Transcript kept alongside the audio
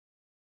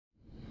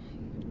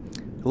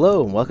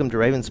Hello and welcome to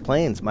Raven's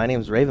Plains. My name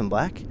is Raven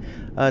Black.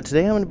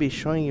 Today I'm going to be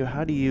showing you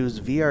how to use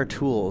VR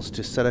tools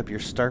to set up your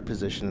start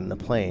position in the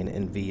plane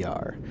in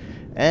VR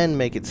and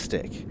make it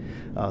stick.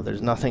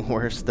 There's nothing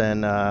worse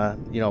than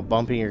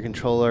bumping your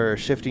controller or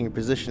shifting your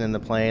position in the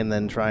plane,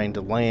 then trying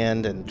to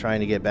land and trying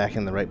to get back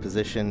in the right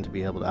position to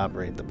be able to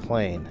operate the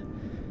plane.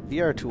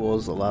 VR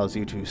Tools allows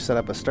you to set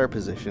up a start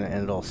position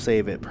and it'll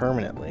save it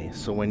permanently.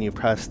 So when you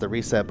press the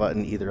reset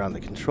button either on the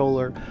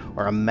controller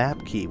or a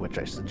map key, which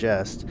I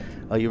suggest,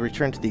 you'll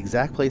return to the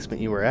exact placement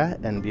you were at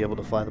and be able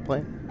to fly the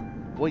plane.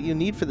 What you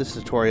need for this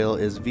tutorial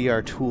is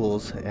VR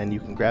Tools, and you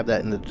can grab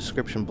that in the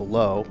description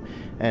below.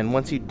 And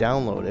once you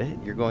download it,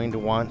 you're going to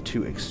want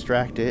to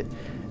extract it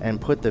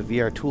and put the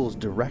VR Tools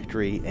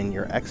directory in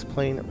your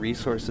X-Plane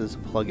Resources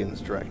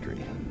Plugins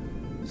directory.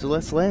 So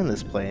let's land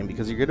this plane,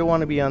 because you're going to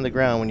want to be on the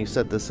ground when you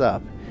set this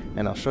up,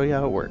 and I'll show you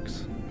how it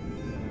works.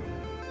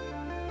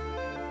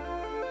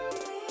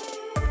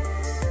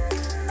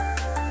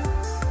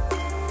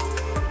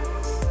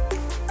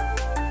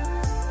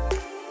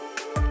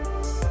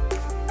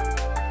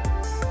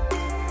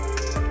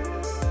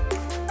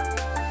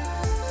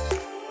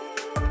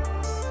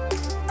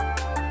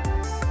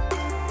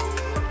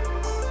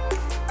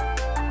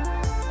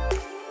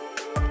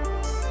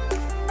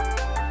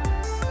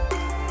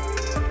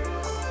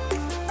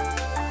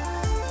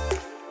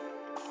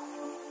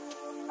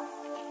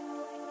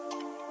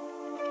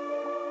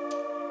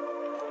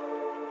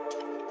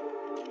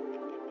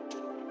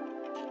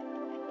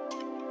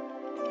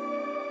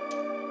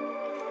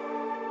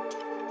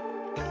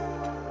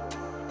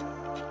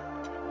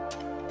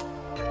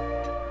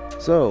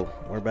 So,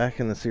 we're back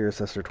in the Cirrus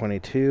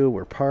SR-22,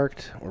 we're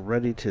parked, we're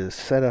ready to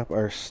set up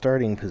our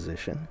starting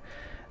position.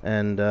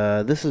 And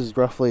this is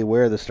roughly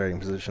where the starting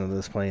position of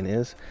this plane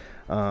is,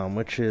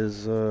 which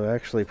is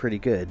actually pretty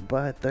good.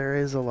 But there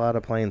is a lot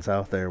of planes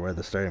out there where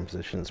the starting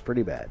position is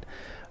pretty bad.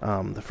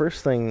 The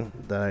first thing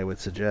that I would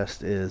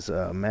suggest is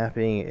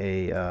mapping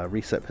a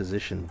reset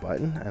position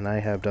button. And I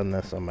have done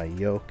this on my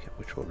yoke,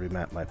 which will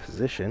remap my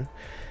position.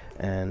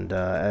 And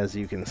as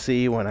you can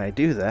see, when I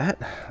do that,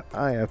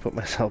 I have put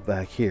myself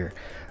back here.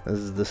 This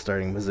is the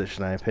starting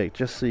position I picked,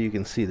 just so you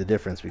can see the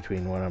difference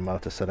between what I'm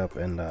about to set up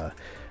and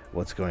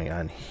what's going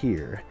on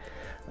here.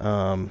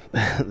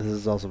 This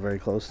is also very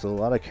close to a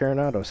lot of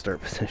Carenado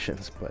start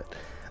positions, but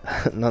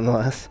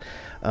nonetheless,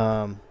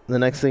 the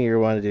next thing you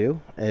want to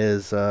do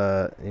is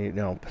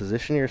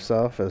position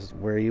yourself as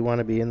where you want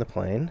to be in the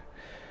plane.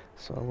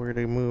 So we're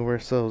going to move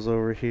ourselves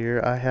over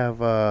here. I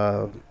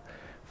have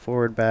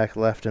forward, back,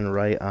 left, and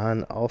right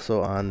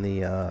also on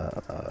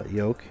the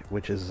yoke,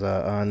 which is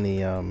on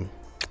the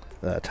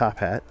top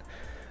hat,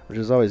 which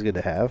is always good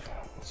to have,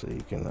 so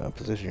you can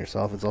position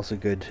yourself. It's also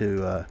good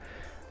to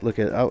look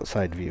at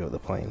outside view of the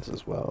planes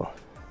as well.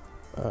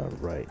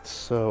 Right,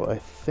 so I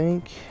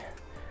think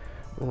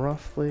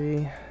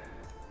roughly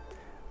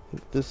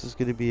this is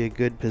going to be a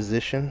good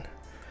position,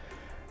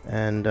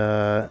 and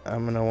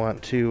I'm going to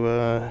want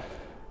to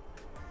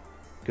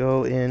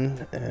go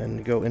into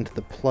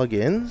the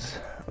plugins,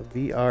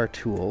 VR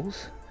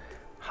Tools,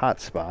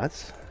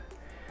 Hotspots,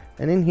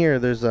 and in here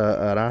there's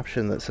an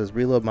option that says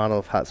reload model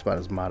if hotspot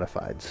is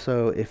modified.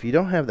 So if you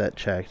don't have that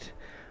checked,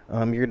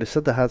 you're going to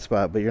set the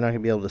hotspot, but you're not going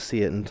to be able to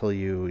see it until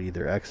you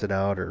either exit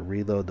out or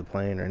reload the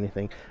plane or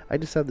anything. I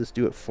just have this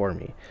do it for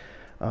me.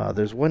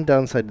 There's one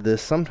downside to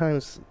this.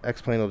 Sometimes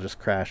X-Plane will just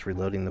crash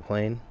reloading the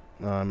plane.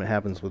 It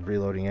happens with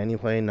reloading any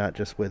plane, not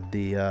just with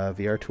the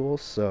VR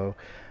Tools, so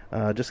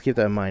just keep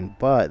that in mind.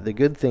 But the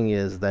good thing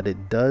is that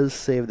it does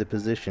save the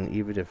position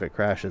even if it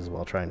crashes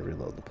while trying to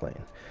reload the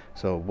plane.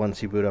 So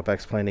once you boot up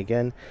X-Plane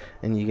again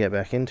and you get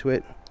back into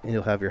it,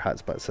 you'll have your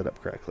hotspot set up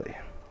correctly.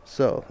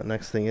 So the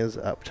next thing is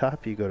up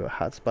top, you go to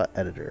Hotspot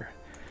Editor.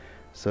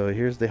 So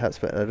here's the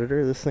Hotspot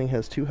Editor. This thing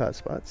has two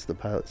hotspots, the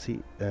pilot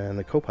seat and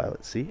the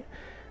co-pilot seat.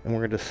 And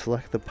we're going to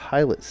select the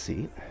pilot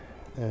seat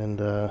and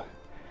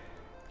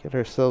get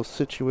ourselves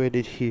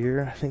situated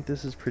here. I think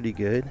this is pretty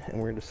good. And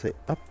we're going to say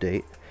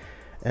Update.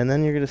 And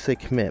then you're going to say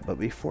commit, but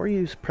before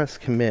you press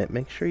commit,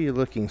 make sure you're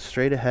looking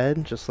straight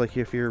ahead, just like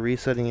if you're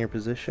resetting your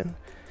position,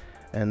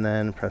 and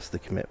then press the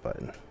commit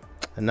button.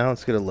 And now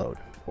it's going to load,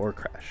 or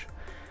crash,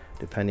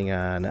 depending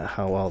on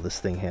how well this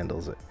thing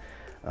handles it.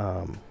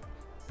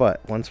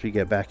 But once we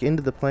get back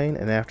into the plane,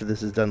 and after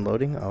this is done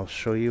loading, I'll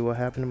show you what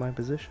happened to my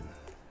position.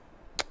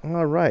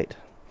 Alright,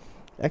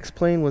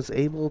 X-Plane was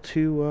able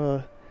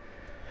to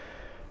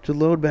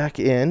load back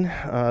in.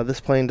 This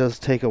plane does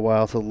take a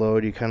while to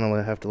load. You kind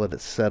of have to let it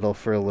settle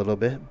for a little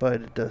bit, but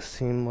it does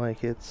seem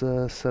like it's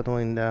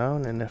settling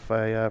down, and if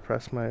I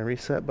press my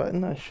reset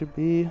button, I should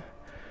be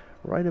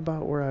right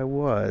about where I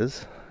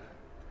was,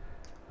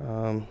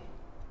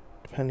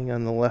 depending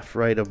on the left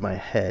right of my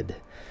head.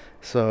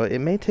 So it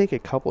may take a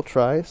couple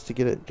tries to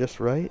get it just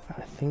right.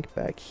 I think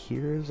back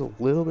here is a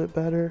little bit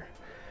better,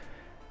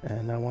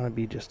 and I want to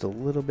be just a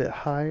little bit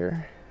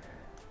higher.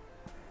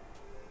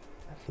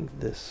 I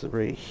think this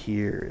right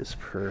here is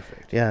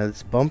perfect. Yeah,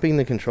 it's bumping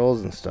the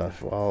controls and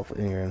stuff while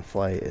you're in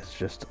flight. It's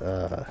just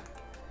not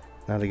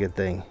a good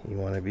thing. You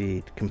want to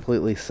be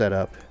completely set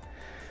up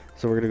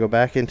So we're going to go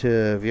back into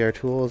VR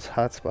Tools,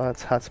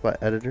 Hotspots, Hotspot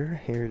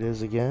Editor. Here it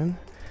is again.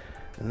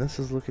 And this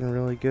is looking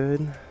really good.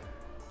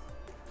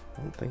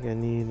 I don't think I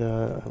need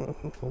a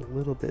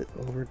little bit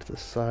over to the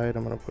side.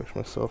 I'm going to push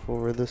myself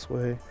over this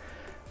way.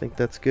 I think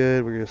that's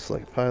good. We're going to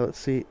select pilot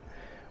seat.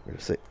 We're going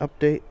to say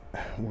update.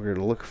 We're going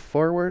to look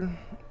forward. And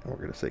we're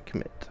going to say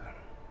commit.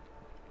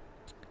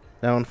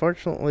 Now,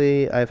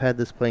 unfortunately, I've had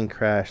this plane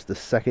crash the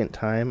second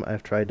time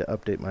I've tried to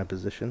update my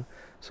position.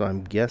 So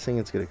I'm guessing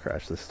it's going to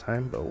crash this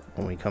time. But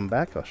when we come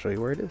back, I'll show you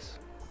where it is.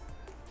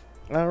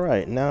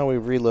 Alright, now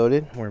we've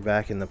reloaded. We're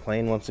back in the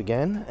plane once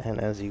again,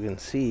 and as you can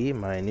see,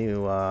 my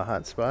new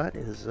hotspot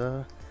is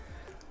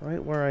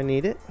right where I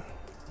need it,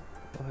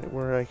 right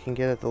where I can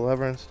get at the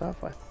lever and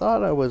stuff. I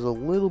thought I was a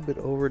little bit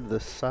over to the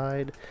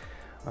side,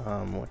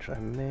 which I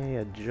may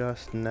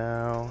adjust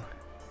now,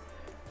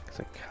 because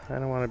I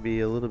kind of want to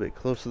be a little bit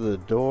closer to the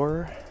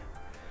door.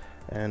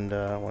 And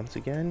once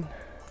again,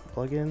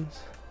 plugins,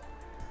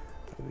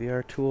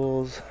 VR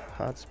Tools,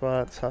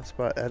 Hotspots,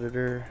 Hotspot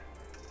Editor,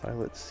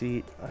 pilot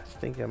seat. I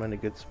think I'm in a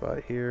good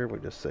spot here. We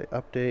just say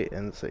update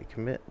and say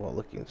commit while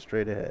looking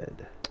straight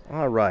ahead.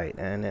 Alright,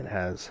 and it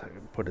has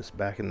put us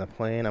back in the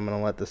plane. I'm going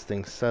to let this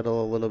thing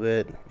settle a little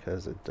bit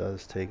because it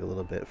does take a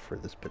little bit for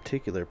this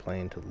particular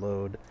plane to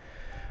load.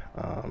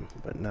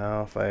 But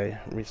now if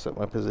I reset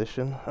my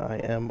position, I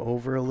am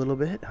over a little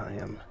bit. I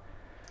am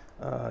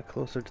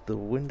closer to the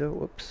window.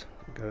 Whoops.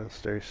 Gotta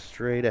stay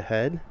straight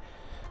ahead.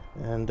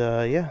 And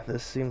yeah,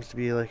 this seems to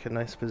be like a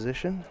nice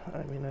position.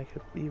 I mean, I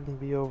could even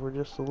be over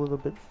just a little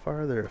bit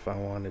farther if I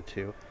wanted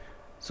to.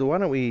 So why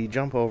don't we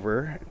jump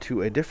over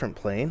to a different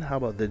plane? How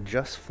about the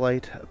Just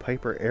Flight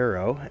Piper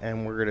Arrow,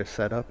 and we're going to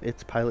set up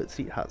its pilot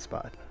seat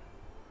hotspot.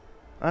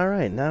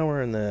 Alright, now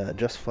we're in the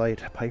Just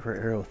Flight Piper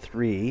Arrow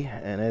 3,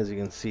 and as you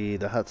can see,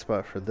 the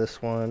hotspot for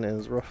this one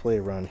is roughly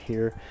around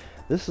here.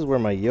 This is where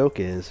my yoke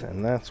is,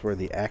 and that's where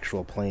the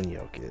actual plane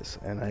yoke is.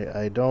 And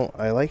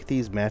I like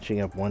these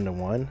matching up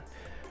 1-to-1.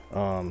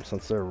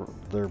 Since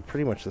they're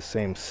pretty much the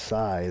same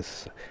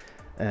size,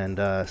 and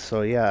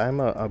so yeah,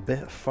 I'm a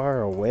bit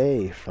far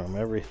away from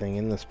everything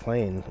in this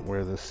plane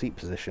where the seat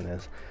position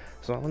is.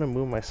 So I'm going to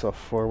move myself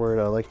forward.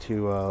 I like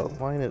to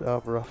line it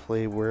up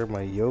roughly where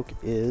my yoke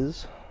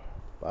is.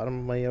 Bottom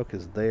of my yoke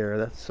is there.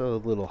 That's a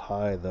little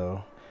high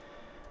though.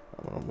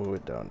 I'm going to move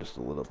it down just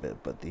a little bit,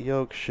 but the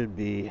yoke should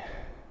be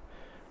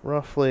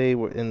roughly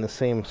in the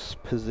same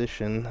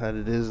position that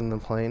it is in the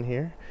plane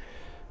here.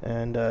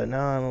 And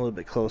now I'm a little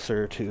bit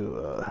closer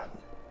to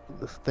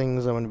the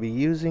things I'm going to be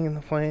using in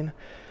the plane.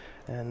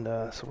 And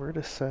so we're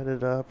going to set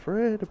it up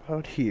right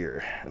about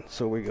here. And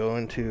so we go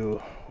into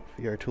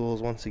VR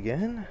Tools once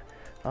again.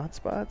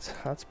 Hotspots,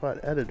 Hotspot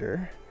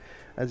Editor.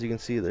 As you can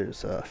see,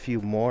 there's a few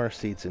more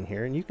seats in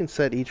here. And you can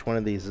set each one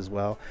of these as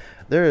well.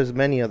 There's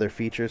many other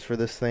features for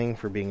this thing,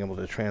 for being able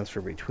to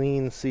transfer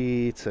between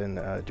seats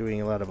and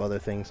doing a lot of other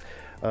things.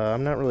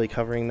 I'm not really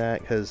covering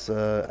that because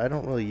I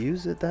don't really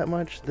use it that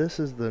much. This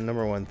is the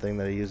 #1 thing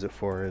that I use it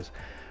for, is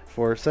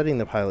for setting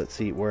the pilot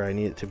seat where I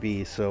need it to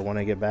be. So when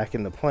I get back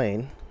in the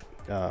plane,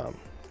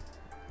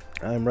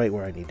 I'm right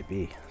where I need to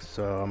be.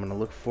 So I'm going to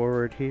look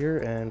forward here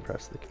and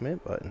press the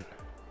commit button.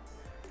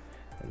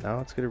 And now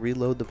it's going to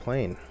reload the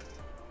plane.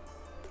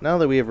 Now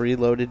that we have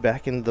reloaded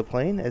back into the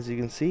plane, as you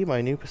can see,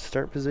 my new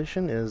start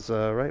position is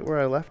right where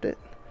I left it.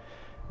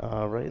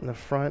 Right in the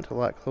front, a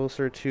lot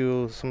closer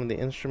to some of the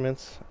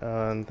instruments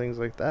and things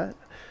like that.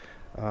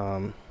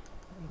 I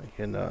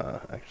can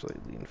actually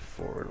lean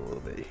forward a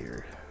little bit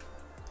here,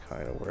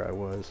 kind of where I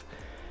was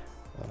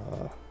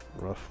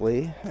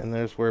roughly. And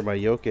there's where my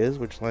yoke is,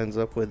 which lines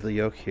up with the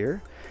yoke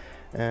here.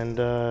 And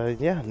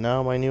yeah,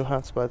 now my new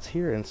hotspot's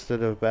here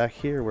instead of back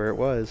here where it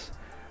was,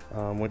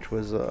 which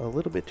was a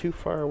little bit too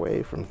far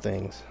away from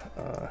things.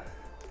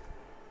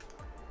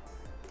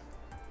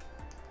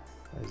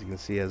 As you can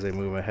see, as I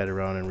move my head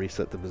around and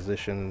reset the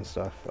position and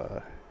stuff,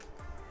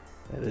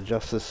 it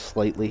adjusts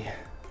slightly.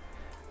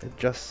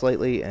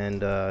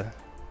 And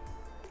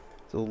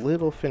it's a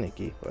little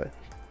finicky, but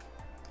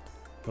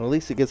well, at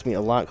least it gets me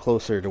a lot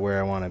closer to where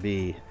I want to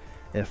be.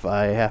 If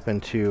I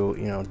happen to,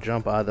 you know,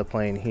 jump out of the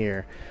plane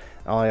here,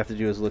 all I have to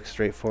do is look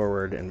straight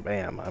forward, and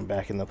bam, I'm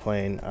back in the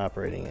plane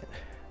operating it.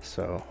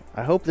 So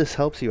I hope this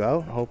helps you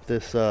out. I hope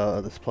this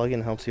this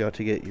plugin helps you out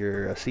to get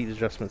your seat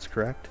adjustments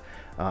correct.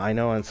 I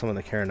know on some of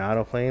the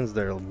Carenado planes,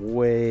 they're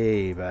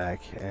way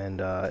back, and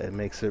it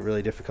makes it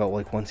really difficult.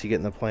 Like once you get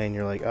in the plane,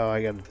 you're like, oh,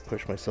 I got to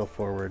push myself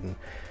forward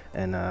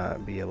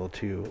and be able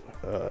to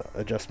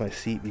adjust my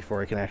seat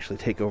before I can actually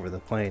take over the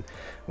plane.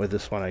 With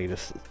this one, I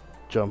just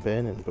jump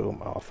in and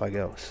boom, off I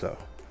go. So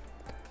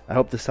I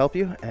hope this helped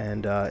you,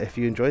 and if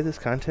you enjoyed this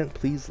content,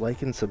 please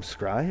like and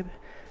subscribe.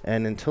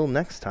 And until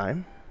next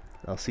time,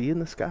 I'll see you in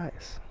the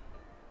skies.